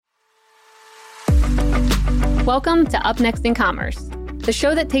Welcome to Up Next in Commerce, the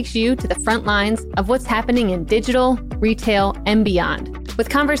show that takes you to the front lines of what's happening in digital, retail, and beyond, with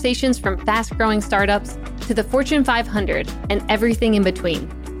conversations from fast-growing startups to the Fortune 500 and everything in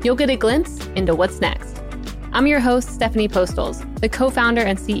between. You'll get a glimpse into what's next. I'm your host, Stephanie Postles, the co-founder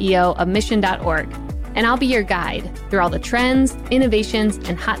and CEO of Mission.org, and I'll be your guide through all the trends, innovations,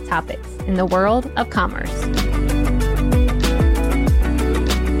 and hot topics in the world of commerce.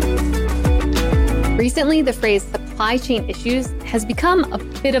 Recently, the phrase supply chain issues has become a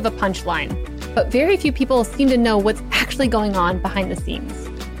bit of a punchline, but very few people seem to know what's actually going on behind the scenes.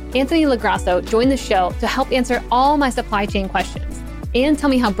 Anthony LaGrasso joined the show to help answer all my supply chain questions and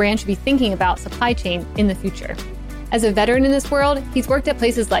tell me how brands should be thinking about supply chain in the future. As a veteran in this world, he's worked at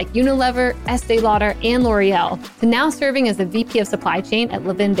places like Unilever, Estée Lauder, and L'Oreal. To now serving as the VP of supply chain at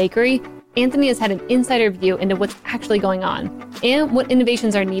Levin Bakery, Anthony has had an insider view into what's actually going on and what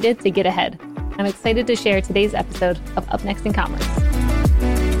innovations are needed to get ahead. I'm excited to share today's episode of Up Next in Commerce.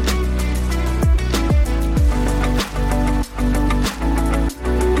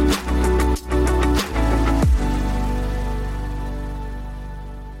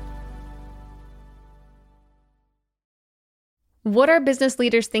 What are business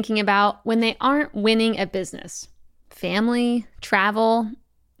leaders thinking about when they aren't winning at business? Family, travel,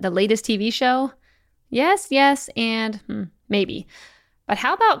 the latest TV show? Yes, and maybe. But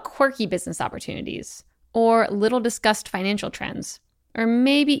how about quirky business opportunities or little discussed financial trends, or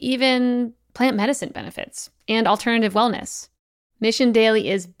maybe even plant medicine benefits and alternative wellness? Mission Daily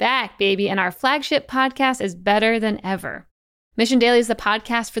is back, baby, and our flagship podcast is better than ever. Mission Daily is the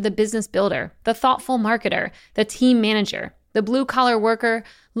podcast for the business builder, the thoughtful marketer, the team manager, the blue-collar worker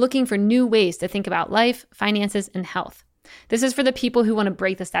looking for new ways to think about life, finances, and health. This is for the people who want to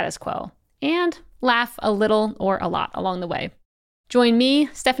break the status quo and laugh a little or a lot along the way. Join me,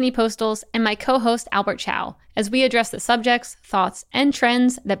 Stephanie Postles, and my co-host Albert Chow as we address the subjects, thoughts, and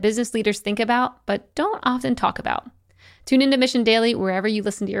trends that business leaders think about but don't often talk about. Tune into Mission Daily wherever you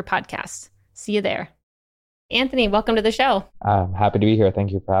listen to your podcasts. See you there. Anthony, welcome to the show. I'm happy to be here.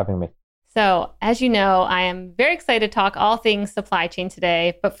 Thank you for having me. So, as you know, I am very excited to talk all things supply chain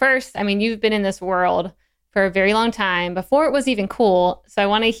today. But first, you've been in this world for a very long time, before it was even cool. So I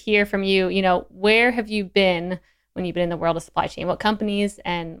want to hear from you, where have you been when you've been in the world of supply chain? What companies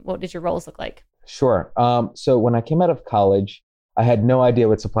and what did your roles look like? Sure. So when I came out of college, I had no idea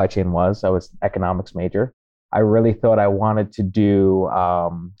what supply chain was. I was an economics major. I really thought I wanted to do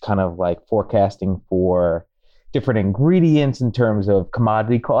kind of like forecasting for different ingredients in terms of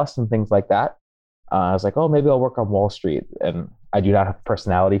commodity costs and things like that. I was like, oh, maybe I'll work on Wall Street. And I do not have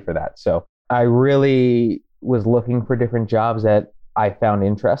personality for that. So I really was looking for different jobs that I found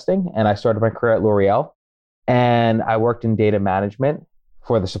interesting. And I started my career at L'Oreal. And I worked in data management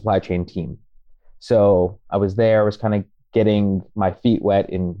for the supply chain team. So I was there, I was kind of getting my feet wet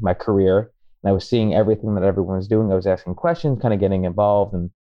in my career. And I was seeing everything that everyone was doing. I was asking questions, kind of getting involved. And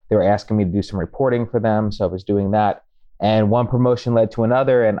they were asking me to do some reporting for them. So I was doing that. And one promotion led to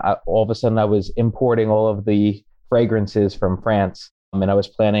another. And all of a sudden, I was importing all of the fragrances from France. And I was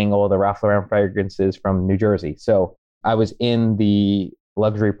planning all the Ralph Lauren fragrances from New Jersey. So I was in the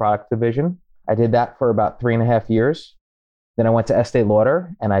luxury product division. I did that for about 3.5 years. Then I went to Estée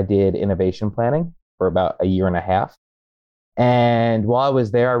Lauder and I did innovation planning for about 1.5 years. And while I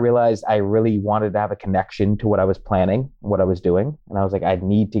was there, I realized I really wanted to have a connection to what I was planning, what I was doing. And I was like, I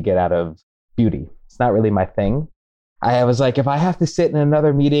need to get out of beauty. It's not really my thing. I was like, if I have to sit in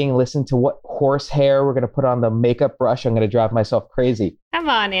another meeting and listen to what horsehair we're going to put on the makeup brush, I'm going to drive myself crazy. Come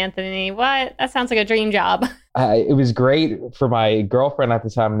on, Anthony. What? That sounds like a dream job. It was great for my girlfriend at the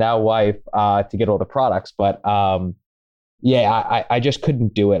time, now wife, to get all the products. But I just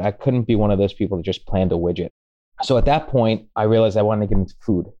couldn't do it. I couldn't be one of those people that just planned a widget. So at that point, I realized I wanted to get into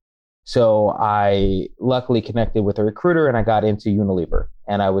food. So I luckily connected with a recruiter and I got into Unilever.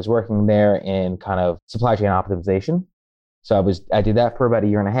 And I was working there in kind of supply chain optimization. So I did that for about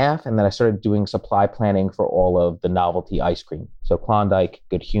 1.5 years. And then I started doing supply planning for all of the novelty ice cream. So Klondike,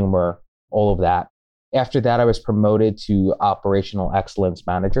 Good Humor, all of that. After that, I was promoted to operational excellence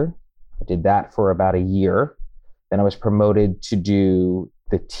manager. I did that for about 1 year. Then I was promoted to do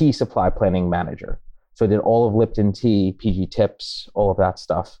the tea supply planning manager. So I did all of Lipton tea, PG Tips, all of that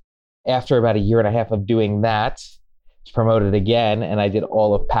stuff. After about 1.5 years of doing that, I was promoted again, and I did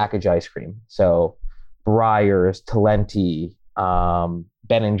all of packaged ice cream. So Breyers, Talenti,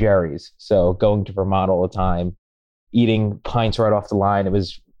 Ben & Jerry's. So going to Vermont all the time, eating pints right off the line. It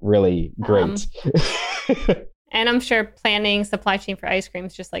was really great. And I'm sure planning supply chain for ice cream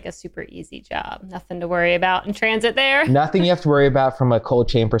is just like a super easy job. Nothing to worry about in transit there. Nothing you have to worry about from a cold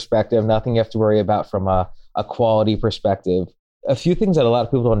chain perspective. Nothing you have to worry about from a a quality perspective. A few things that a lot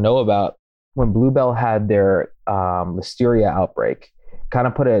of people don't know about: when Bluebell had their listeria outbreak, kind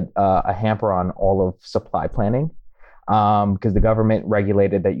of put a hamper on all of supply planning, because the government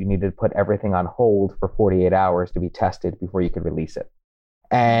regulated that you needed to put everything on hold for 48 hours to be tested before you could release it.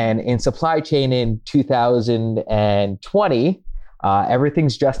 And in supply chain in 2020,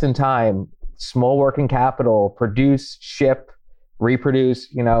 everything's just in time, small working capital, produce, ship,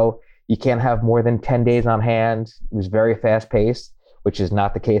 reproduce. You can't have more than 10 days on hand. It was very fast paced, which is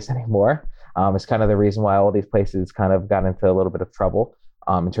not the case anymore. It's kind of the reason why all these places kind of got into a little bit of trouble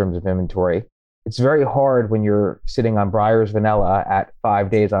in terms of inventory. It's very hard when you're sitting on Breyers vanilla at 5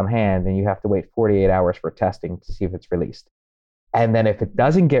 days on hand and you have to wait 48 hours for testing to see if it's released. And then if it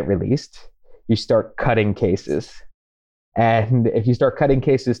doesn't get released, you start cutting cases. And if you start cutting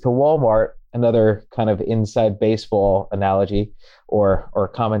cases to Walmart, another kind of inside baseball analogy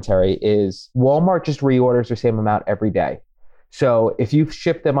or commentary is Walmart just reorders the same amount every day. So if you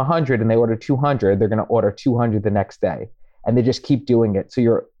ship them 100 and they order 200, they're going to order 200 the next day. And they just keep doing it.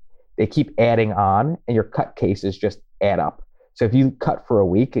 So they keep adding on, and your cut cases just add up. So if you cut for a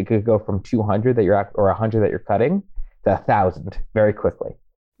week, it could go from 200 or 100 that you're cutting to 1,000 very quickly.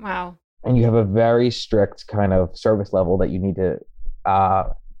 Wow. And you have a very strict kind of service level that you need to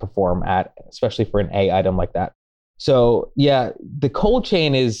perform at, especially for an A item like that. So yeah, the cold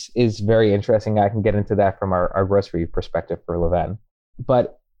chain is very interesting. I can get into that from our grocery perspective for Leven.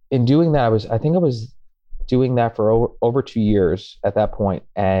 But in doing that, I think I was doing that for over 2 years at that point.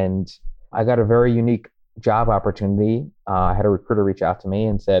 And I got a very unique job opportunity. I had a recruiter reach out to me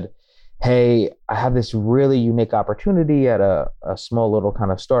and said, hey, I have this really unique opportunity at a small little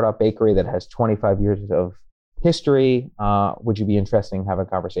kind of startup bakery that has 25 years of history. Would you be interested in having a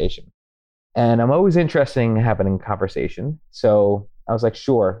conversation? And I'm always interested in having a conversation. So I was like,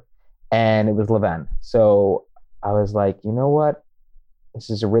 sure. And it was Leven. So I was like, you know what? This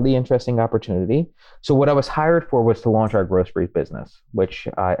is a really interesting opportunity. So what I was hired for was to launch our grocery business, which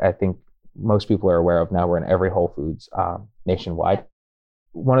I think most people are aware of now. We're in every Whole Foods nationwide.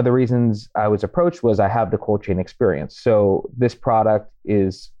 One of the reasons I was approached was I have the cold chain experience. So this product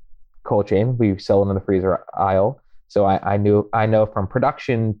is cold chain. We sell it in the freezer aisle. So I know from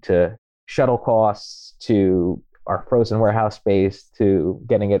production to shuttle costs to our frozen warehouse space to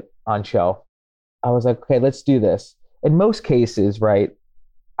getting it on shelf. I was like, okay, let's do this. In most cases, right,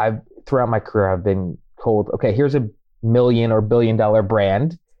 throughout my career, I've been told, okay, here's $1 million or $1 billion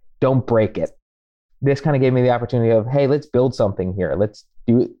brand. Don't break it. This kind of gave me the opportunity of, hey, let's build something here. Let's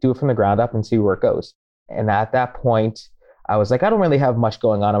do it from the ground up and see where it goes. And at that point, I was like, I don't really have much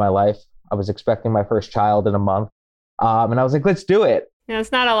going on in my life. I was expecting my first child in a month. And I was like, let's do it. Yeah,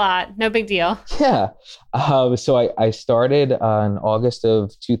 it's not a lot. No big deal. Yeah. So I started in August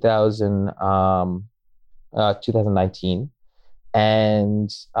of 2019.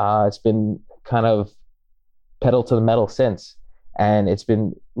 And it's been kind of pedal to the metal since. And it's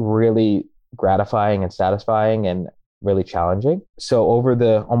been really gratifying and satisfying and really challenging. So over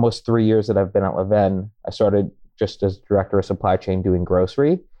the almost 3 years that I've been at Leven, I started just as director of supply chain doing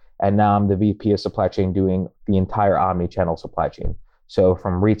grocery. And now I'm the VP of supply chain doing the entire omni-channel supply chain. So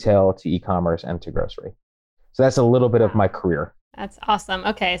from retail to e-commerce and to grocery. So that's a little bit of my career. That's awesome.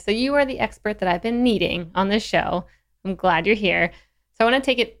 Okay. So you are the expert that I've been needing on this show. I'm glad you're here. So I want to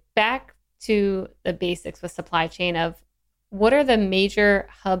take it back to the basics with supply chain of what are the major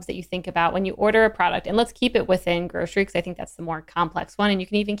hubs that you think about when you order a product? And let's keep it within grocery because I think that's the more complex one. And you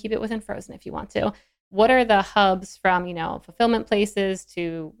can even keep it within frozen if you want to. What are the hubs from, fulfillment places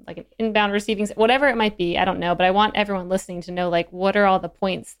to like an inbound receiving, whatever it might be? I don't know, but I want everyone listening to know, like, what are all the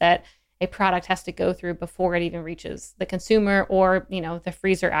points that a product has to go through before it even reaches the consumer or, the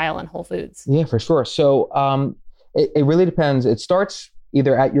freezer aisle in Whole Foods? Yeah, for sure. So it really depends. It starts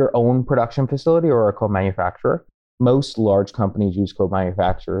either at your own production facility or a co-manufacturer. Most large companies use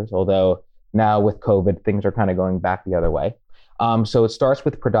co-manufacturers, although now with COVID, things are kind of going back the other way. So it starts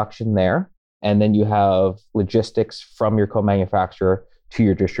with production there. And then you have logistics from your co-manufacturer to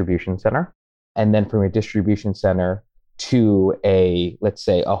your distribution center. And then from your distribution center to let's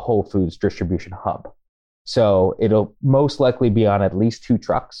say a Whole Foods distribution hub. So it'll most likely be on at least 2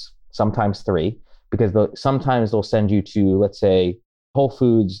 trucks, sometimes 3, because sometimes they'll send you to, let's say, Whole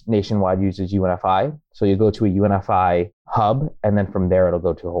Foods nationwide uses UNFI. So you go to a UNFI hub, and then from there, it'll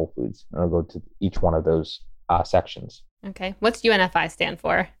go to Whole Foods. And it'll go to each one of those sections. Okay. What's UNFI stand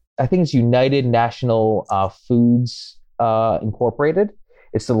for? I think it's United National Foods Incorporated.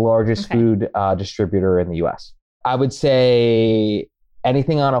 It's the largest food distributor in the U.S. I would say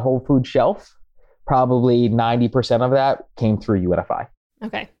anything on a Whole Food shelf, probably 90% of that came through UNFI.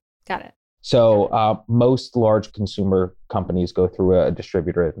 Okay. Got it. So most large consumer companies go through a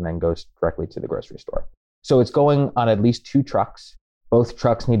distributor and then goes directly to the grocery store. So it's going on at least 2 trucks. Both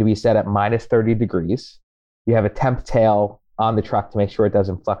trucks need to be set at minus 30 degrees. You have a temp tail on the truck to make sure it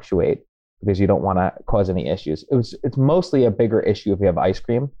doesn't fluctuate because you don't want to cause any issues. It's mostly a bigger issue if you have ice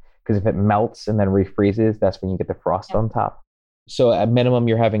cream, because if it melts and then refreezes, that's when you get the frost on top. So at minimum,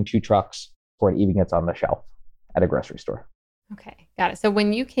 you're having 2 trucks before it even gets on the shelf at a grocery store. Okay, got it. So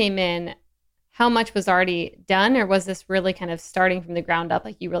when you came in, how much was already done, or was this really kind of starting from the ground up?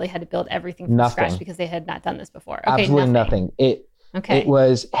 Like you really had to build everything from scratch because they had not done this before. Okay, absolutely nothing. It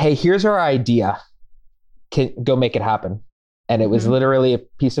was, hey, here's our idea. Go make it happen. And it was literally a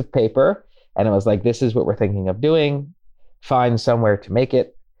piece of paper. And it was like, this is what we're thinking of doing. Find somewhere to make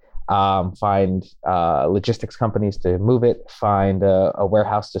it. Find logistics companies to move it. Find a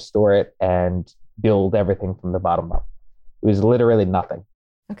warehouse to store it, and build everything from the bottom up. It was literally nothing.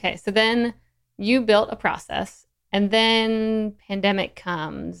 Okay, so then you built a process, and then pandemic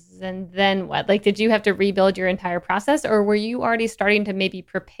comes, and then what? Like, did you have to rebuild your entire process, or were you already starting to maybe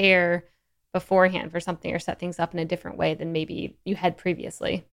prepare beforehand for something or set things up in a different way than maybe you had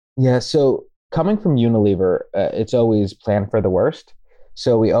previously? Yeah, so coming from Unilever, it's always plan for the worst.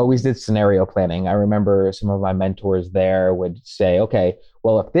 So we always did scenario planning. I remember some of my mentors there would say, okay,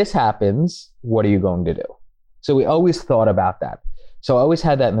 well, if this happens, what are you going to do? So we always thought about that. So I always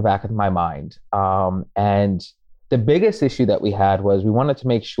had that in the back of my mind. And the biggest issue that we had was we wanted to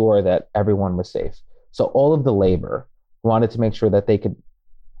make sure that everyone was safe. So all of the labor, we wanted to make sure that they could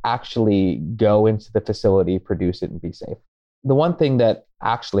actually go into the facility, produce it, and be safe. The one thing that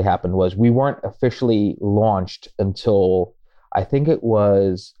actually happened was we weren't officially launched until I think it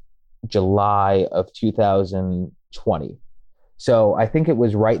was July of 2020. So I think it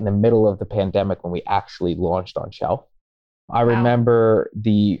was right in the middle of the pandemic when we actually launched on shelf. I remember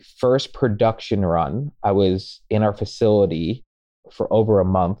the first production run, I was in our facility for over a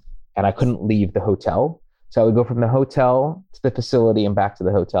month and I couldn't leave the hotel. So I would go from the hotel to the facility and back to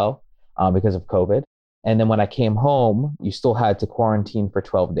the hotel because of COVID. And then when I came home, you still had to quarantine for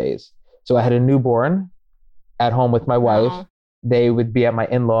 12 days. So I had a newborn at home with my wife. They would be at my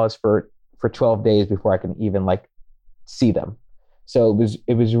in-laws for 12 days before I can even see them. So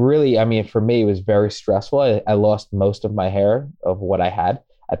it was really, I mean, for me, it was very stressful. I lost most of my hair of what I had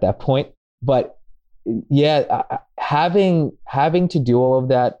at that point. But yeah, having to do all of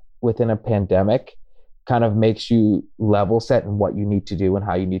that within a pandemic kind of makes you level set in what you need to do and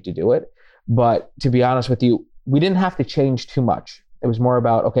how you need to do it. But to be honest with you, we didn't have to change too much. It was more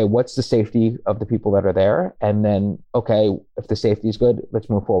about, okay, what's the safety of the people that are there? And then, okay, if the safety is good, let's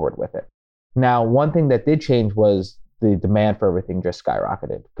move forward with it. Now, one thing that did change was the demand for everything just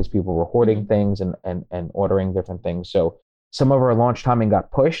skyrocketed because people were hoarding things and ordering different things. So some of our launch timing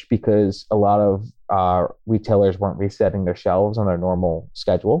got pushed because a lot of retailers weren't resetting their shelves on their normal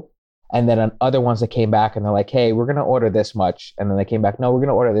schedule. And then on other ones that came back and they're like, hey, we're going to order this much. And then they came back, no, we're going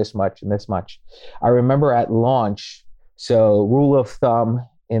to order this much and this much. I remember at launch, so rule of thumb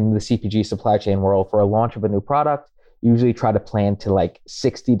in the CPG supply chain world, for a launch of a new product, usually try to plan to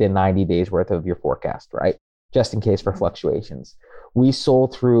 60 to 90 days worth of your forecast, right? Just in case for fluctuations. We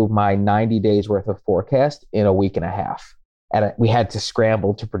sold through my 90 days worth of forecast in a week and a half. And we had to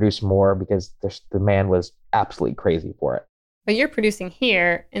scramble to produce more because the demand was absolutely crazy for it. But you're producing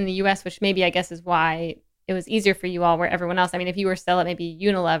here in the US, which maybe I guess is why it was easier for you all where everyone else, I mean, if you were still at maybe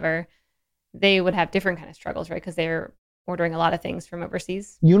Unilever, they would have different kind of struggles, right? Because they're ordering a lot of things from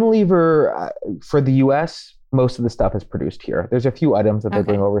overseas. Unilever, for the US, most of the stuff is produced here. There's a few items that they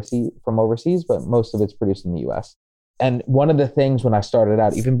bring from overseas, but most of it's produced in the US. And one of the things when I started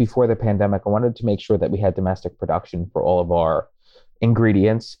out, even before the pandemic, I wanted to make sure that we had domestic production for all of our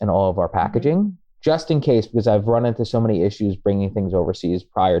ingredients and all of our packaging, just in case, because I've run into so many issues bringing things overseas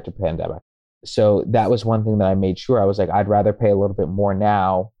prior to pandemic. So that was one thing that I made sure. I was like, I'd rather pay a little bit more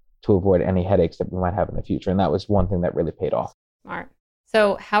now to avoid any headaches that we might have in the future. And that was one thing that really paid off. Smart.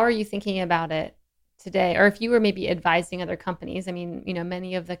 So how are you thinking about it today? Or if you were maybe advising other companies, I mean,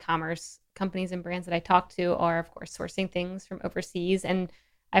 many of the commerce companies and brands that I talk to are, of course, sourcing things from overseas. And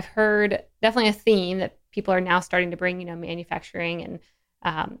I've heard definitely a theme that people are now starting to bring, manufacturing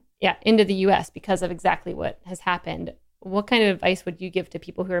and into the US because of exactly what has happened. What kind of advice would you give to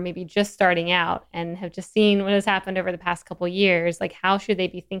people who are maybe just starting out and have just seen what has happened over the past couple of years? Like, how should they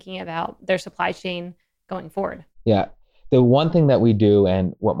be thinking about their supply chain going forward? Yeah. The one thing that we do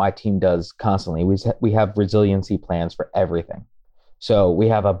and what my team does constantly, we have resiliency plans for everything. So we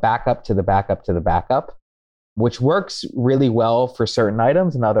have a backup to the backup to the backup, which works really well for certain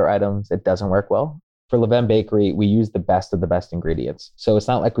items, and other items it doesn't work well. for Levain Bakery, we use the best of the best ingredients. So it's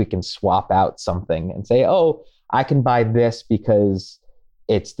not like we can swap out something and say, oh, I can buy this because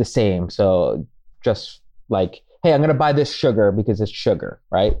it's the same. So just like, hey, I'm going to buy this sugar because it's sugar,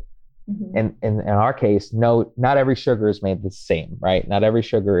 right? Mm-hmm. And in our case, no, not every sugar is made the same, right? Not every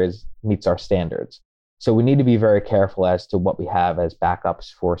sugar meets our standards. So we need to be very careful as to what we have as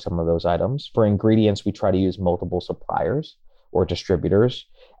backups for some of those items. For ingredients, we try to use multiple suppliers or distributors,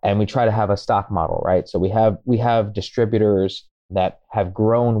 and we try to have a stock model, right? So we have distributors that have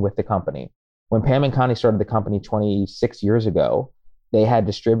grown with the company. When Pam and Connie started the company 26 years ago, they had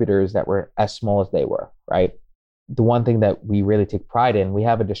distributors that were as small as they were, right? The one thing that we really take pride in, we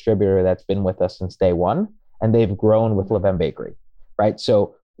have a distributor that's been with us since day one, and they've grown with Levain Bakery, right?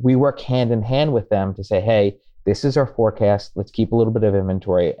 So we work hand in hand with them to say, hey, this is our forecast. Let's keep a little bit of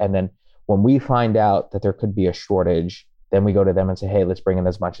inventory. And then when we find out that there could be a shortage, then we go to them and say, hey, let's bring in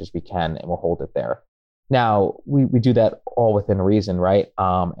as much as we can and we'll hold it there. Now, we do that all within reason, right?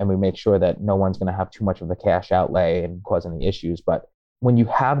 And we make sure that no one's going to have too much of a cash outlay and cause any issues. But when you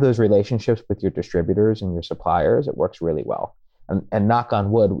have those relationships with your distributors and your suppliers, it works really well. And knock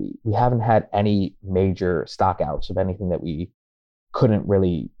on wood, we haven't had any major stock outs of anything that we couldn't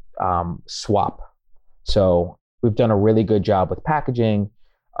really swap. So we've done a really good job with packaging,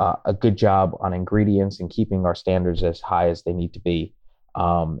 a good job on ingredients and keeping our standards as high as they need to be,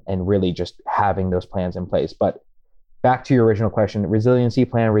 and really just having those plans in place. But back to your original question, resiliency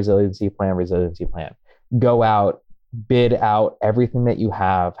plan. Go out, bid out everything that you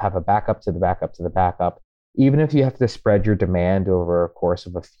have a backup to the backup to the backup. Even if you have to spread your demand over a course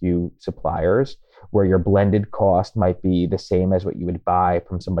of a few suppliers, where your blended cost might be the same as what you would buy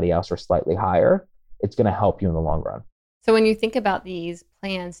from somebody else or slightly higher, it's going to help you in the long run. So when you think about these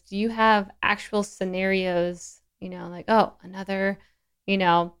plans, do you have actual scenarios, like, oh, another,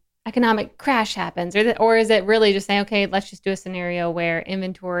 economic crash happens, or is it really just saying, okay, let's just do a scenario where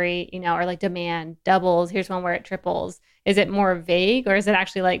inventory, or like demand doubles, here's one where it triples? Is it more vague, or is it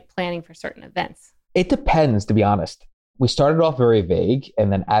actually like planning for certain events? It depends, to be honest. We started off very vague,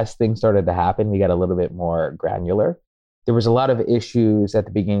 and then as things started to happen, we got a little bit more granular. There was a lot of issues at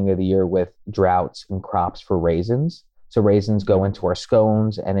the beginning of the year with droughts and crops for raisins. So raisins go into our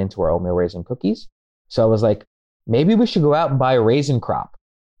scones and into our oatmeal raisin cookies. So I was like, maybe we should go out and buy a raisin crop.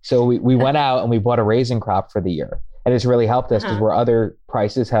 So we went out and we bought a raisin crop for the year. And it's really helped us because where other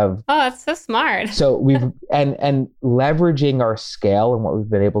prices have... Oh, that's so smart. So we've... and leveraging our scale and what we've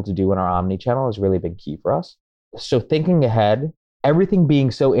been able to do in our omni-channel has really been key for us. So thinking ahead, everything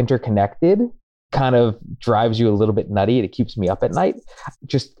being so interconnected kind of drives you a little bit nutty. It keeps me up at night.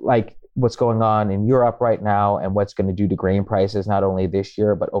 Just like what's going on in Europe right now and what's going to do to grain prices, not only this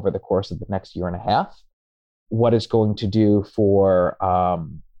year, but over the course of the next year and a half. What it's going to do for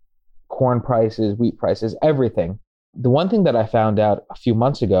corn prices, wheat prices, everything. The one thing that I found out a few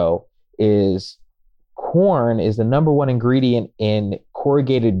months ago is corn is the number one ingredient in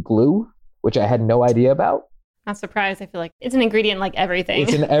corrugated glue, which I had no idea about. Not surprised. I feel like it's an ingredient like everything.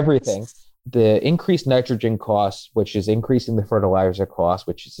 It's in everything. The increased nitrogen costs, which is increasing the fertilizer cost,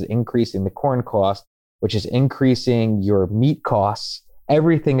 which is increasing the corn cost, which is increasing your meat costs.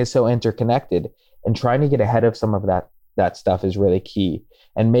 Everything is so interconnected, and trying to get ahead of some of that stuff is really key.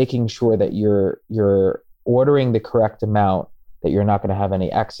 And making sure that you're ordering the correct amount, that you're not going to have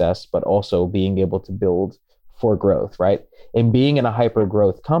any excess, but also being able to build for growth, right? And being in a hyper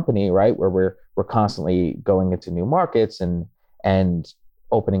growth company, right, where we're constantly going into new markets and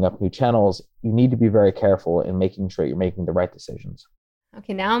opening up new channels, you need to be very careful in making sure you're making the right decisions.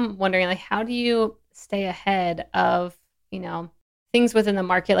 Okay, now I'm wondering, like, how do you stay ahead of, things within the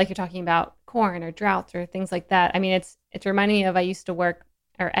market, like you're talking about corn or droughts or things like that? I mean, it's reminding me of, I used to work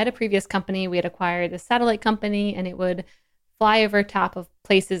at a previous company. We had acquired this satellite company, and it would fly over top of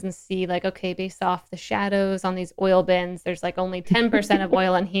places and see, like, okay, based off the shadows on these oil bins, there's like only 10% of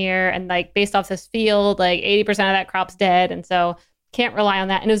oil in here. And like based off this field, like 80% of that crop's dead. And so can't rely on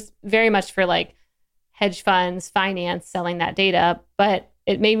that. And it was very much for like hedge funds, finance, selling that data. But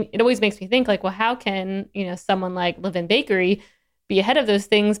it always makes me think, like, well, how can, someone like Levain Bakery be ahead of those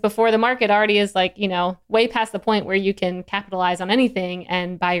things before the market already is like, way past the point where you can capitalize on anything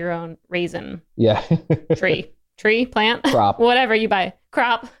and buy your own raisin. Yeah. Tree, plant, crop, whatever you buy,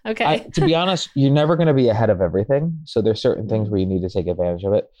 crop. Okay. To be honest, you're never going to be ahead of everything. So there's certain things where you need to take advantage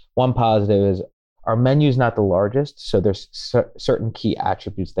of it. One positive is our menu is not the largest. So there's certain key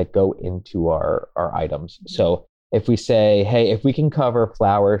attributes that go into our items. So if we say, hey, if we can cover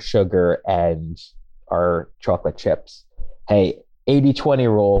flour, sugar, and our chocolate chips, hey, 80-20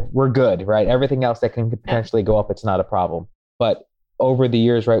 rule, we're good, right? Everything else that can potentially go up, it's not a problem. But over the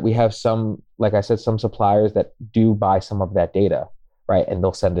years, right, we have some, like I said, some suppliers that do buy some of that data, right? And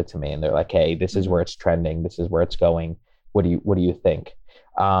they'll send it to me and they're like, hey, this is where it's trending. This is where it's going. What do you think?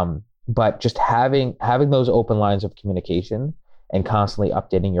 But just having those open lines of communication and constantly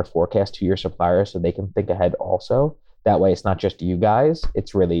updating your forecast to your suppliers so they can think ahead also. That way it's not just you guys.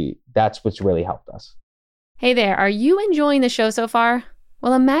 That's what's really helped us. Hey there, are you enjoying the show so far?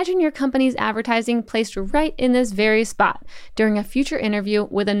 Well, imagine your company's advertising placed right in this very spot during a future interview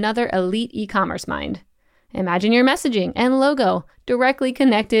with another elite e-commerce mind. Imagine your messaging and logo directly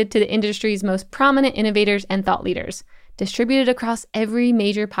connected to the industry's most prominent innovators and thought leaders, distributed across every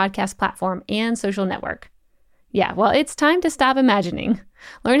major podcast platform and social network. Yeah, well, it's time to stop imagining.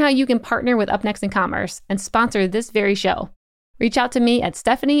 Learn how you can partner with UpNext in Commerce and sponsor this very show. Reach out to me at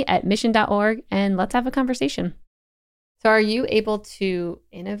stephanie@mission.org and let's have a conversation. So are you able to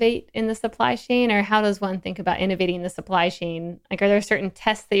innovate in the supply chain, or how does one think about innovating in the supply chain? Like, are there certain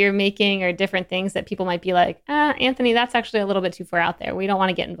tests that you're making or different things that people might be like, Anthony, that's actually a little bit too far out there. We don't want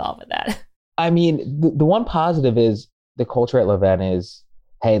to get involved with that. I mean, the one positive is the culture at Leven is,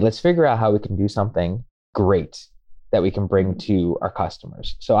 hey, let's figure out how we can do something great that we can bring to our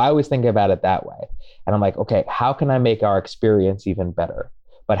customers. So I always think about it that way. And I'm like, okay, how can I make our experience even better?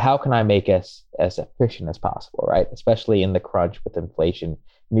 But how can I make us as efficient as possible, right? Especially in the crunch with inflation,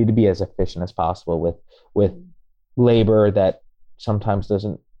 you need to be as efficient as possible with labor that sometimes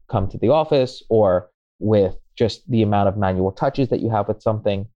doesn't come to the office, or with just the amount of manual touches that you have with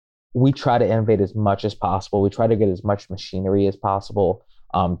something. We try to innovate as much as possible. We try to get as much machinery as possible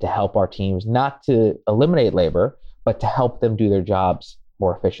to help our teams, not to eliminate labor, but to help them do their jobs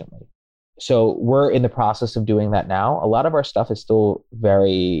more efficiently. So we're in the process of doing that now. A lot of our stuff is still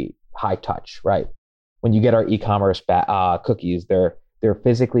very high touch, right? When you get our e-commerce cookies, they're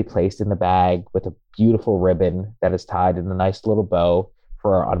physically placed in the bag with a beautiful ribbon that is tied in a nice little bow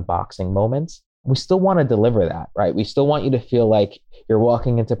for our unboxing moments. We still want to deliver that, right? We still want you to feel like you're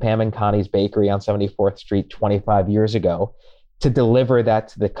walking into Pam and Connie's bakery on 74th Street 25 years ago, to deliver that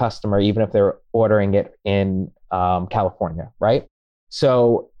to the customer, even if they're ordering it in California, right?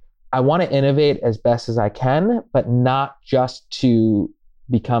 So I want to innovate as best as I can, but not just to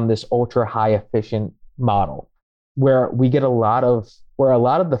become this ultra high efficient model. Where a lot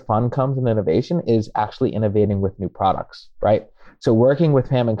of the fun comes in innovation is actually innovating with new products, right? So working with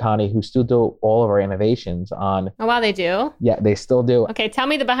Pam and Connie, who still do all of our innovations on... Oh, wow, they do? Yeah, they still do. Okay, tell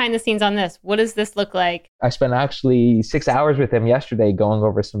me the behind the scenes on this. What does this look like? I spent actually 6 hours with them yesterday going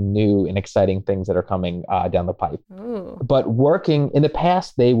over some new and exciting things that are coming down the pipe. Ooh. But working, in the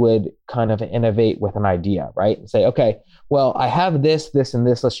past, they would kind of innovate with an idea, right? And say, okay, well, I have this, and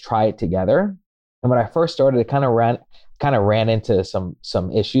this, let's try it together. And when I first started, it kind of ran into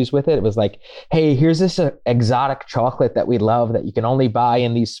some issues with it. It was like, hey, here's this exotic chocolate that we love that you can only buy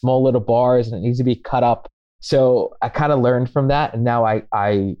in these small little bars, and it needs to be cut up. So I kind of learned from that, and now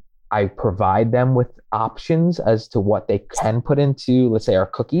I provide them with options as to what they can put into, let's say, our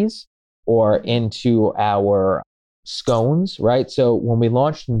cookies or into our scones, right? So when we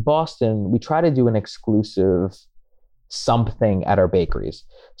launched in Boston, we try to do an exclusive something at our bakeries.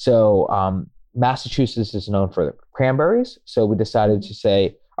 So Massachusetts is known for cranberries. So we decided to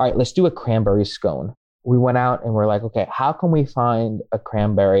say, all right, let's do a cranberry scone. We went out and we're like, okay, how can we find a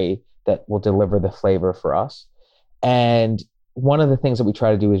cranberry that will deliver the flavor for us? And one of the things that we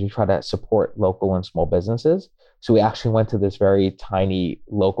try to do is we try to support local and small businesses. So we actually went to this very tiny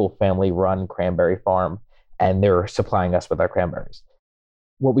local family-run cranberry farm, and they're supplying us with our cranberries.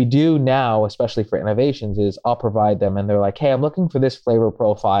 What we do now, especially for innovations, is I'll provide them and they're like, hey, I'm looking for this flavor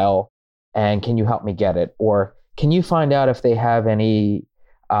profile, and can you help me get it? Or can you find out if they have any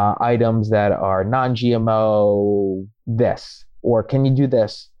items that are non-GMO this? Or can you do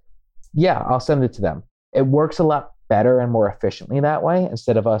this? Yeah, I'll send it to them. It works a lot better and more efficiently that way,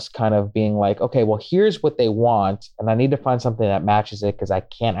 instead of us kind of being like, okay, well, here's what they want, and I need to find something that matches it because I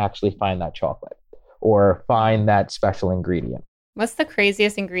can't actually find that chocolate or find that special ingredient. What's the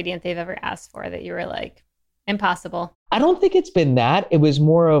craziest ingredient they've ever asked for that you were like, impossible? I don't think it's been that. It was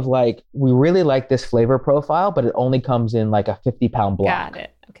more of like, we really like this flavor profile, but it only comes in like a 50-pound block. Got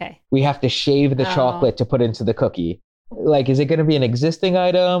it. Okay. We have to shave the chocolate to put into the cookie. Like, is it going to be an existing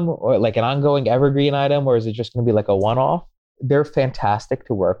item or like an ongoing evergreen item, or is it just going to be like a one-off? They're fantastic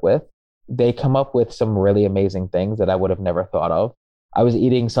to work with. They come up with some really amazing things that I would have never thought of. I was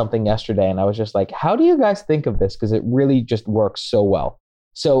eating something yesterday and I was just like, how do you guys think of this? Because it really just works so well.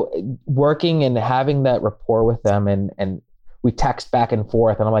 So working and having that rapport with them, and we text back and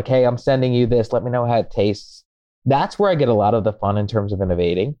forth, and I'm like, hey, I'm sending you this. Let me know how it tastes. That's where I get a lot of the fun in terms of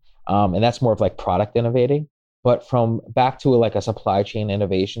innovating. And that's more of like product innovating. But from back to like a supply chain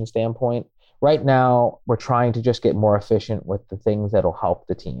innovation standpoint, right now we're trying to just get more efficient with the things that'll help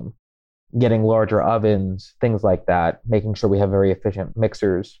the team. Getting larger ovens, things like that, making sure we have very efficient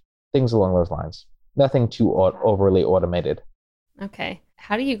mixers, things along those lines. Nothing too overly automated. Okay.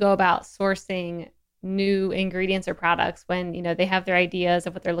 How do you go about sourcing new ingredients or products when, they have their ideas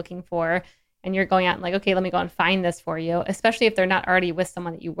of what they're looking for and you're going out and like, okay, let me go and find this for you, especially if they're not already with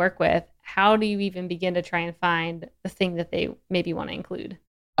someone that you work with. How do you even begin to try and find the thing that they maybe want to include?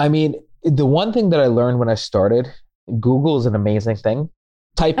 I mean, the one thing that I learned when I started, Google is an amazing thing.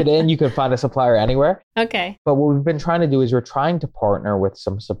 Type it in, you can find a supplier anywhere. Okay. But what we've been trying to do is we're trying to partner with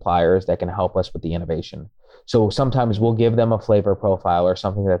some suppliers that can help us with the innovation. So sometimes we'll give them a flavor profile or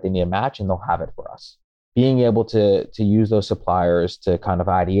something that they need to match and they'll have it for us. Being able to use those suppliers to kind of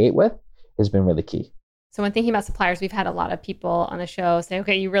ideate with has been really key. So when thinking about suppliers, we've had a lot of people on the show say,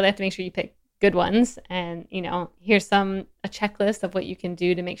 okay, you really have to make sure you pick good ones. And, here's a checklist of what you can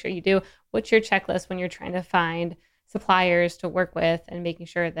do to make sure you do. What's your checklist when you're trying to find suppliers to work with and making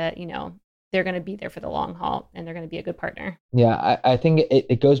sure that, they're going to be there for the long haul and they're going to be a good partner? Yeah, I think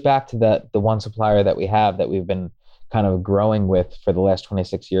it goes back to the one supplier that we have that we've been kind of growing with for the last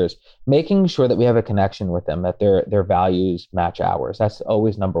 26 years, making sure that we have a connection with them, that their values match ours. That's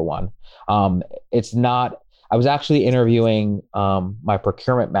always number one. It's not, I was actually interviewing my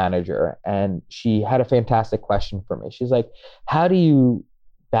procurement manager and she had a fantastic question for me. She's like, how do you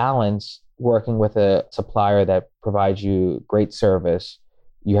balance working with a supplier that provides you great service,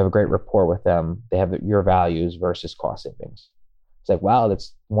 you have a great rapport with them, they have your values versus cost savings? It's like, wow,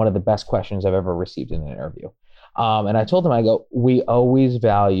 that's one of the best questions I've ever received in an interview. And I told him, I go, we always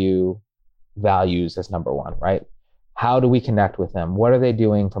value values as number one, right? How do we connect with them? What are they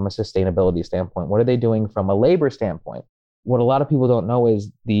doing from a sustainability standpoint? What are they doing from a labor standpoint? What a lot of people don't know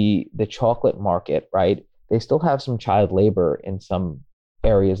is the chocolate market, right? They still have some child labor in some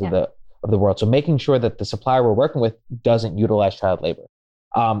areas of the world. So making sure that the supplier we're working with doesn't utilize child labor.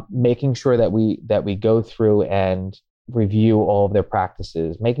 Making sure that we go through and review all of their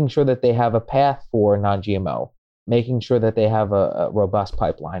practices, making sure that they have a path for non-GMO, making sure that they have a robust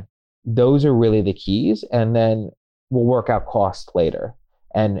pipeline. Those are really the keys. And then we'll work out costs later.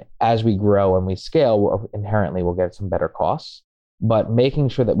 And as we grow and we scale, inherently we'll get some better costs. But making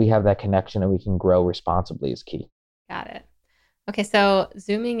sure that we have that connection and we can grow responsibly is key. Got it. Okay, so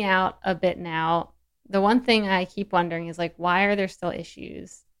zooming out a bit now, the one thing I keep wondering is like, why are there still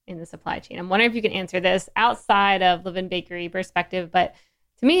issues in the supply chain? I'm wondering if you can answer this outside of Live in Bakery perspective, but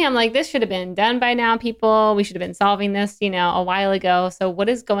to me, I'm like, this should have been done by now, people. We should have been solving this, a while ago. So what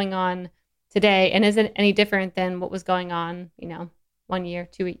is going on today? And is it any different than what was going on, 1 year,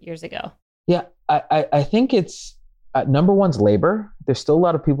 2 years ago? Yeah, I think it's number one's labor. There's still a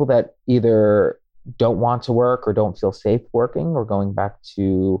lot of people that either don't want to work or don't feel safe working or going back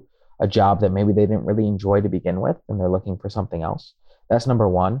to a job that maybe they didn't really enjoy to begin with and they're looking for something else. That's number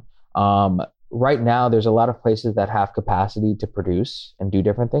one. Right now, there's a lot of places that have capacity to produce and do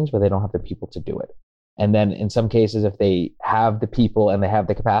different things, but they don't have the people to do it. And then in some cases, if they have the people and they have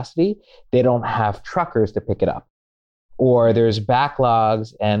the capacity, they don't have truckers to pick it up. Or there's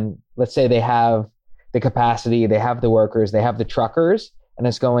backlogs, and let's say they have the capacity, they have the workers, they have the truckers, and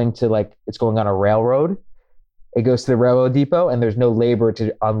it's going on a railroad. It goes to the railroad depot and there's no labor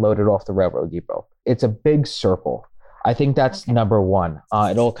to unload it off the railroad depot. It's a big circle. I think that's number one.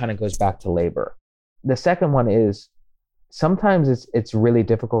 It all kind of goes back to labor. The second one is sometimes it's really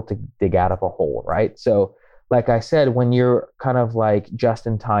difficult to dig out of a hole, right? So like I said, when you're kind of like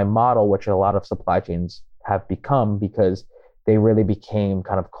just-in-time model, which a lot of supply chains have become because they really became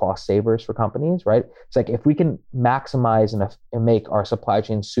kind of cost savers for companies, right? It's like if we can maximize and make our supply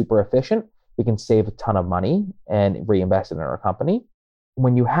chain super efficient, we can save a ton of money and reinvest it in our company.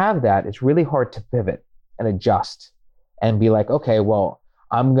 When you have that, it's really hard to pivot and adjust and be like, okay, well,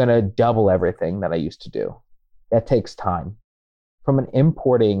 I'm going to double everything that I used to do. That takes time. From an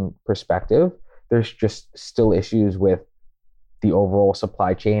importing perspective, there's just still issues with the overall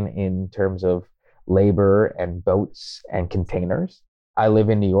supply chain in terms of labor and boats and containers. I live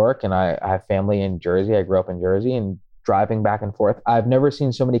in New York and I have family in Jersey. I grew up in Jersey, and driving back and forth, I've never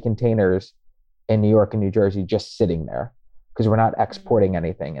seen so many containers in New York and New Jersey just sitting there because we're not exporting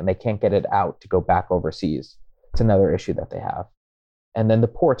anything and they can't get it out to go back overseas. It's another issue that they have. And then the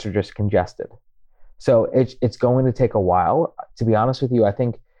ports are just congested. So it's going to take a while. To be honest with you, I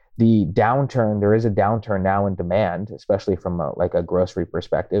think there is a downturn now in demand, especially from a grocery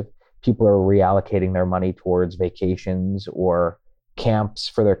perspective. People are reallocating their money towards vacations or camps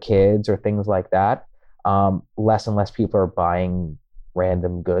for their kids or things like that. Less and less people are buying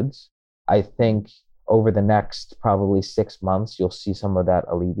random goods. I think over the next probably 6 months, you'll see some of that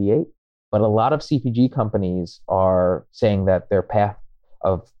alleviate. But a lot of CPG companies are saying that their path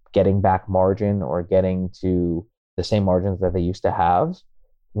of getting back margin or getting to the same margins that they used to have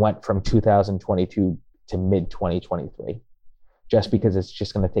went from 2022 to mid 2023, just because it's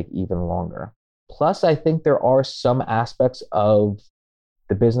just going to take even longer. Plus, I think there are some aspects of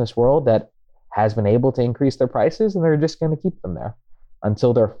the business world that has been able to increase their prices, and they're just going to keep them there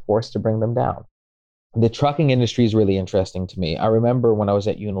until they're forced to bring them down. The trucking industry is really interesting to me. I remember when I was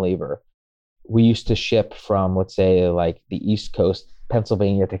at Unilever, we used to ship from, let's say, like the East Coast,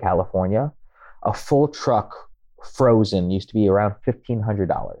 Pennsylvania to California. A full truck frozen used to be around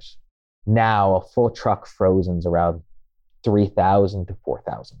 $1,500. Now, a full truck frozen is around $3,000 to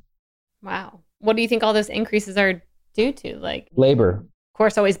 $4,000. Wow. What do you think all those increases are due to? Like labor. Of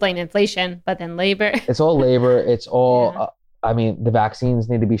course, always blame inflation, but then labor. It's all labor. It's all, I mean, the vaccines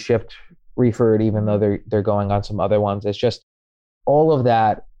need to be shipped reefered, even though they're going on some other ones. It's just all of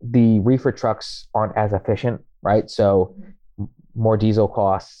that. The reefer trucks aren't as efficient, right? So more diesel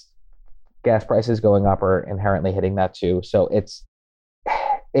costs, gas prices going up are inherently hitting that too. So it's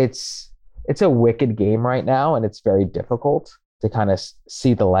a wicked game right now, and it's very difficult to kind of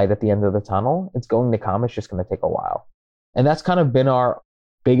see the light at the end of the tunnel. It's going to come. It's just going to take a while. And that's kind of been our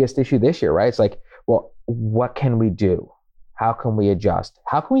biggest issue this year, right? It's like, well, what can we do? How can we adjust?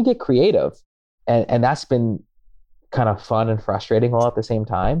 How can we get creative? And that's been kind of fun and frustrating all at the same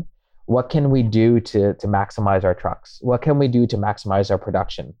time. What can we do to maximize our trucks? What can we do to maximize our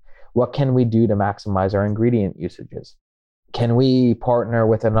production? What can we do to maximize our ingredient usages? Can we partner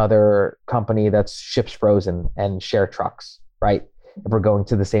with another company that ships frozen and share trucks, right? If we're going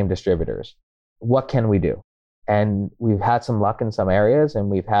to the same distributors, what can we do? And we've had some luck in some areas, and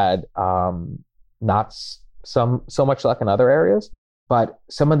we've had not so much luck in other areas. But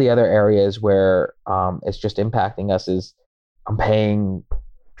some of the other areas where it's just impacting us is I'm paying,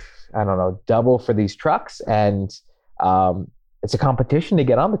 I don't know, double for these trucks, and it's a competition to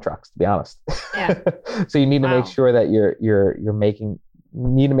get on the trucks, to be honest. Yeah. So you need to make sure that you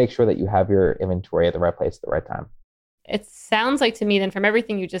need to make sure that you have your inventory at the right place at the right time. It sounds like to me then, from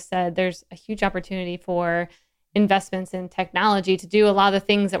everything you just said, there's a huge opportunity for investments in technology to do a lot of the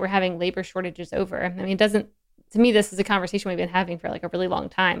things that we're having labor shortages over. I mean, to me, this is a conversation we've been having for like a really long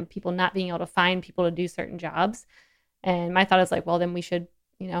time, people not being able to find people to do certain jobs. And my thought is like, well, then we should,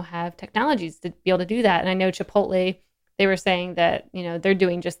 have technologies to be able to do that. And I know Chipotle, they were saying that, they're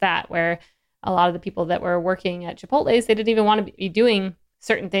doing just that, where a lot of the people that were working at Chipotle's, they didn't even want to be doing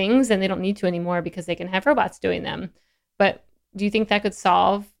certain things, and they don't need to anymore because they can have robots doing them. But do you think that could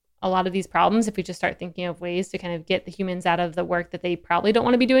solve a lot of these problems if we just start thinking of ways to kind of get the humans out of the work that they probably don't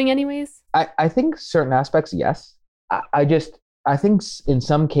want to be doing anyways? I think certain aspects, yes. I think in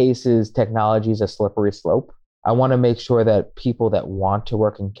some cases, technology is a slippery slope. I want to make sure that people that want to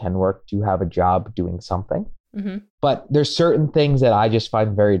work and can work do have a job doing something. Mm-hmm. But there's certain things that I just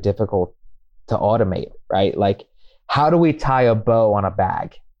find very difficult to automate, right? Like, how do we tie a bow on a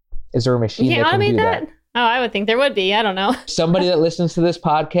bag? Is there a machine that can do that? Oh, I would think there would be. I don't know. Somebody that listens to this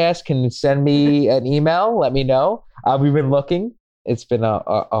podcast can send me an email. Let me know. We've been looking. It's been a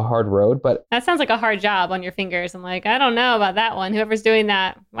hard road, but that sounds like a hard job on your fingers. I'm like, I don't know about that one. Whoever's doing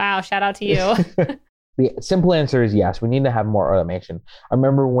that, wow, shout out to you. The simple answer is yes. We need to have more automation. I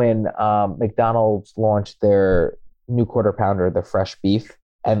remember when McDonald's launched their new quarter pounder, the fresh beef,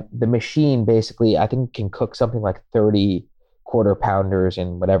 and the machine basically, I think, can cook something like 30 quarter pounders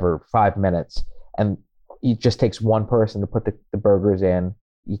in 5 minutes. And it just takes one person to put the burgers in.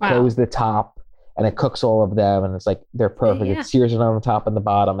 You close the top, and it cooks all of them, and it's like they're perfect. Yeah. It sears it on the top and the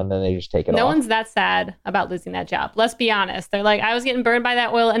bottom, and then they just take it off. No one's that sad about losing that job. Let's be honest. They're like, I was getting burned by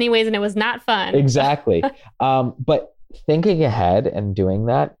that oil anyways, and it was not fun. Exactly. But thinking ahead and doing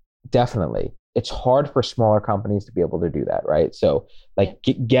that, definitely. It's hard for smaller companies to be able to do that, right? So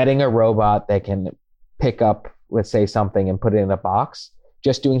getting a robot that can pick up, let's say, something and put it in a box,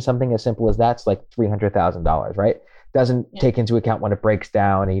 just doing something as simple as that's like $300,000, right? Doesn't take into account when it breaks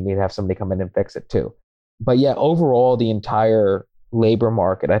down and you need to have somebody come in and fix it too. But yeah, overall, the entire labor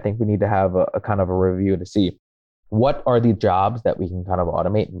market, I think we need to have a kind of a review to see what are the jobs that we can kind of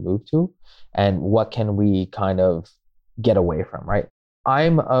automate and move to, and what can we kind of get away from, right?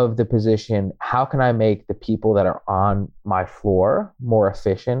 I'm of the position, how can I make the people that are on my floor more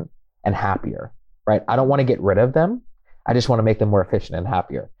efficient and happier, right? I don't want to get rid of them. I just want to make them more efficient and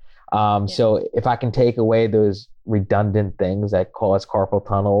happier. So if I can take away those redundant things that cause carpal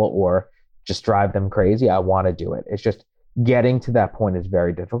tunnel or just drive them crazy, I want to do it. It's just getting to that point is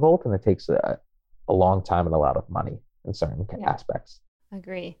very difficult, and it takes a long time and a lot of money in certain aspects.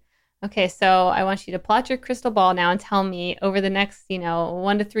 Agree. Okay, so I want you to plot your crystal ball now and tell me over the next,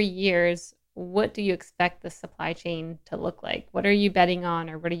 1 to 3 years, what do you expect the supply chain to look like? What are you betting on,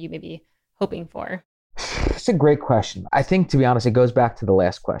 or what are you maybe hoping for? That's a great question. I think, to be honest, it goes back to the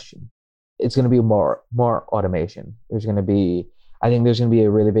last question. It's going to be more automation. I think there's going to be a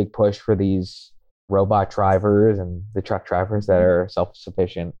really big push for these robot drivers and the truck drivers that are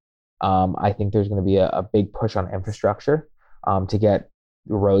self-sufficient. I think there's going to be a big push on infrastructure to get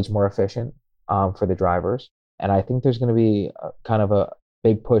the roads more efficient for the drivers. And I think there's going to be kind of a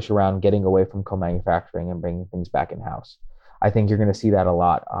big push around getting away from co-manufacturing and bringing things back in-house. I think you're going to see that a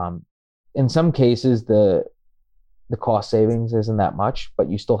lot. In some cases, the cost savings isn't that much, but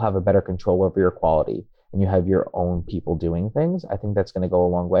you still have a better control over your quality and you have your own people doing things. I think that's going to go a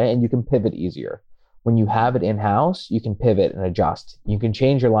long way, and you can pivot easier. When you have it in-house, you can pivot and adjust. You can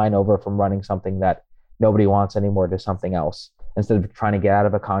change your line over from running something that nobody wants anymore to something else instead of trying to get out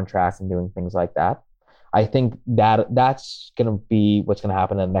of a contract and doing things like that. I think that's going to be what's going to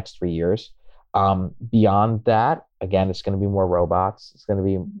happen in the next 3 years. Beyond that, again, it's going to be more robots. It's going to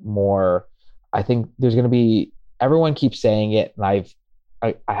be more, I think there's going to be, everyone keeps saying it, and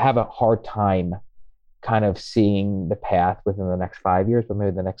I have a hard time kind of seeing the path within the next 5 years, but maybe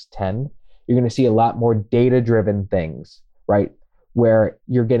the next 10. You're going to see a lot more data-driven things, right? Where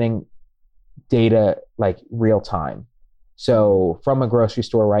you're getting data like real time. So from a grocery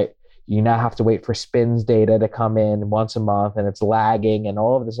store, right, you now have to wait for SPINS data to come in once a month, and it's lagging and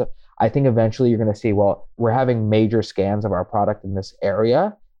all of this stuff. I think eventually you're going to see, well, we're having major scans of our product in this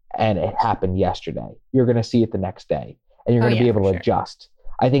area, and it happened yesterday. You're going to see it the next day, and you're going to be able to adjust.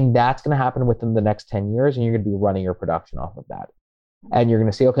 I think that's going to happen within the next 10 years, and you're going to be running your production off of that. And you're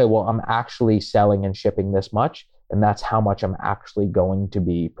going to say, okay, well, I'm actually selling and shipping this much, and that's how much I'm actually going to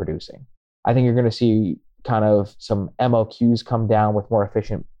be producing. I think you're going to see kind of some MOQs come down with more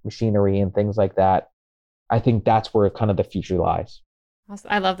efficient machinery and things like that. I think that's where kind of the future lies.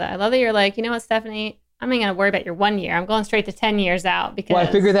 I love that. I love that you're like, you know what, Stephanie, I'm not going to worry about your 1 year. I'm going straight to 10 years out because... Well,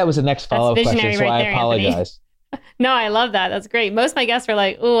 I figured that was the next follow-up question, so I apologize. No, I love that. That's great. Most of my guests are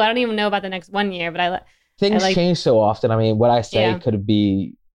like, oh, I don't even know about the next 1 year, but Things change so often. I mean, what I say could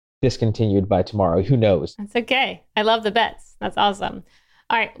be discontinued by tomorrow. Who knows? That's okay. I love the bets. That's awesome.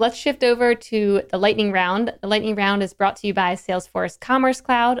 All right, let's shift over to the lightning round. The lightning round is brought to you by Salesforce Commerce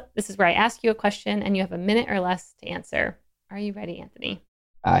Cloud. This is where I ask you a question and you have a minute or less to answer. Are you ready, Anthony?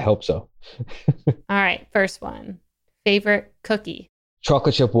 I hope so. All right, first one. Favorite cookie?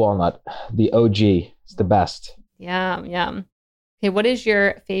 Chocolate chip walnut, the OG. It's the best. Yum, yum. Okay, what is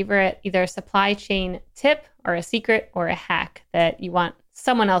your favorite either supply chain tip or a secret or a hack that you want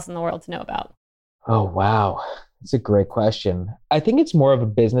someone else in the world to know about? Oh, wow. That's a great question. I think it's more of a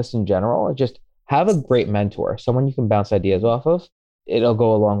business in general. Just have a great mentor, someone you can bounce ideas off of. It'll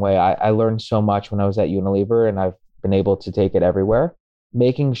go a long way. I learned so much when I was at Unilever, and I've been able to take it everywhere.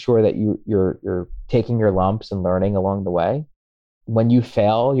 Making sure that you're taking your lumps and learning along the way. When you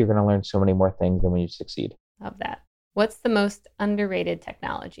fail, you're going to learn so many more things than when you succeed. Love that. What's the most underrated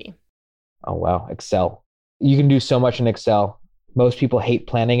technology? Oh, wow. Excel. You can do so much in Excel. Most people hate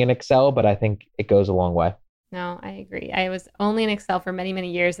planning in Excel, but I think it goes a long way. No, I agree. I was only in Excel for many,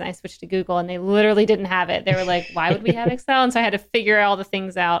 many years, and I switched to Google, and they literally didn't have it. They were like, why would we have Excel? And so I had to figure all the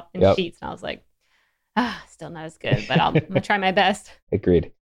things out in sheets, and I was like, still not as good, but I'm going to try my best.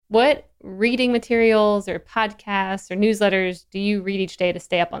 Agreed. What reading materials or podcasts or newsletters do you read each day to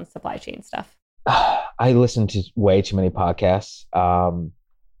stay up on supply chain stuff? I listen to way too many podcasts.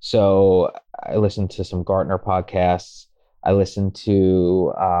 So I listen to some Gartner podcasts. I listen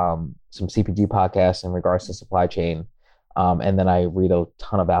to some CPG podcasts in regards to supply chain. And then I read a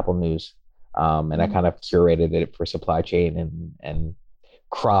ton of Apple News. And I kind of curated it for supply chain and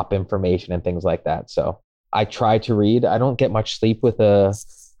crop information and things like that. So I try to read. I don't get much sleep with a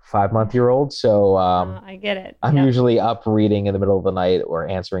 5-month-old. So I get it. I'm usually up reading in the middle of the night or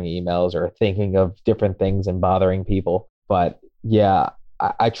answering emails or thinking of different things and bothering people. But yeah,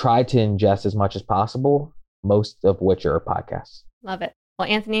 I try to ingest as much as possible, most of which are podcasts. Love it. Well,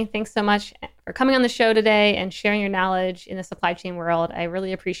 Anthony, thanks so much for coming on the show today and sharing your knowledge in the supply chain world. I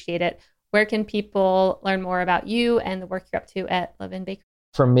really appreciate it. Where can people learn more about you and the work you're up to at Levin Bakery?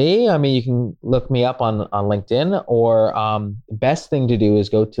 For me, I mean, you can look me up on LinkedIn, or best thing to do is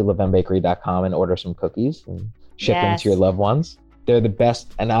go to levinbakery.com and order some cookies and ship them to your loved ones. They're the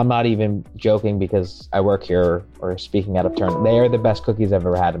best. And I'm not even joking because I work here or speaking out of turn. They are the best cookies I've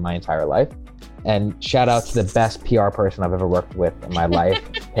ever had in my entire life. And shout out to the best PR person I've ever worked with in my life,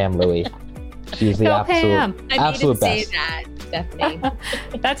 Pam Louie. She's the absolute best. Say that, Stephanie.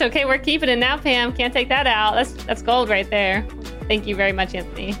 That's okay. We're keeping it now, Pam. Can't take that out. That's gold right there. Thank you very much,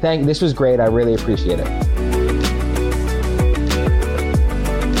 Anthony. This was great. I really appreciate it.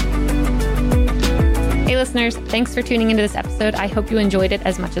 Hey listeners, thanks for tuning into this episode. I hope you enjoyed it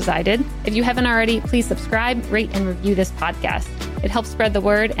as much as I did. If you haven't already, please subscribe, rate, and review this podcast. It helps spread the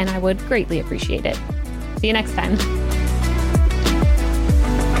word, and I would greatly appreciate it. See you next time.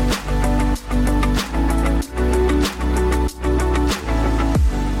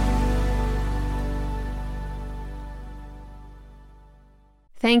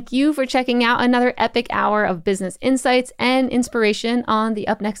 Thank you for checking out another epic hour of business insights and inspiration on the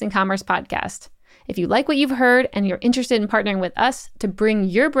Up Next in Commerce podcast. If you like what you've heard and you're interested in partnering with us to bring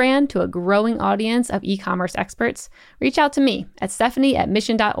your brand to a growing audience of e-commerce experts, reach out to me at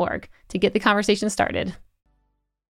Stephanie@mission.org to get the conversation started.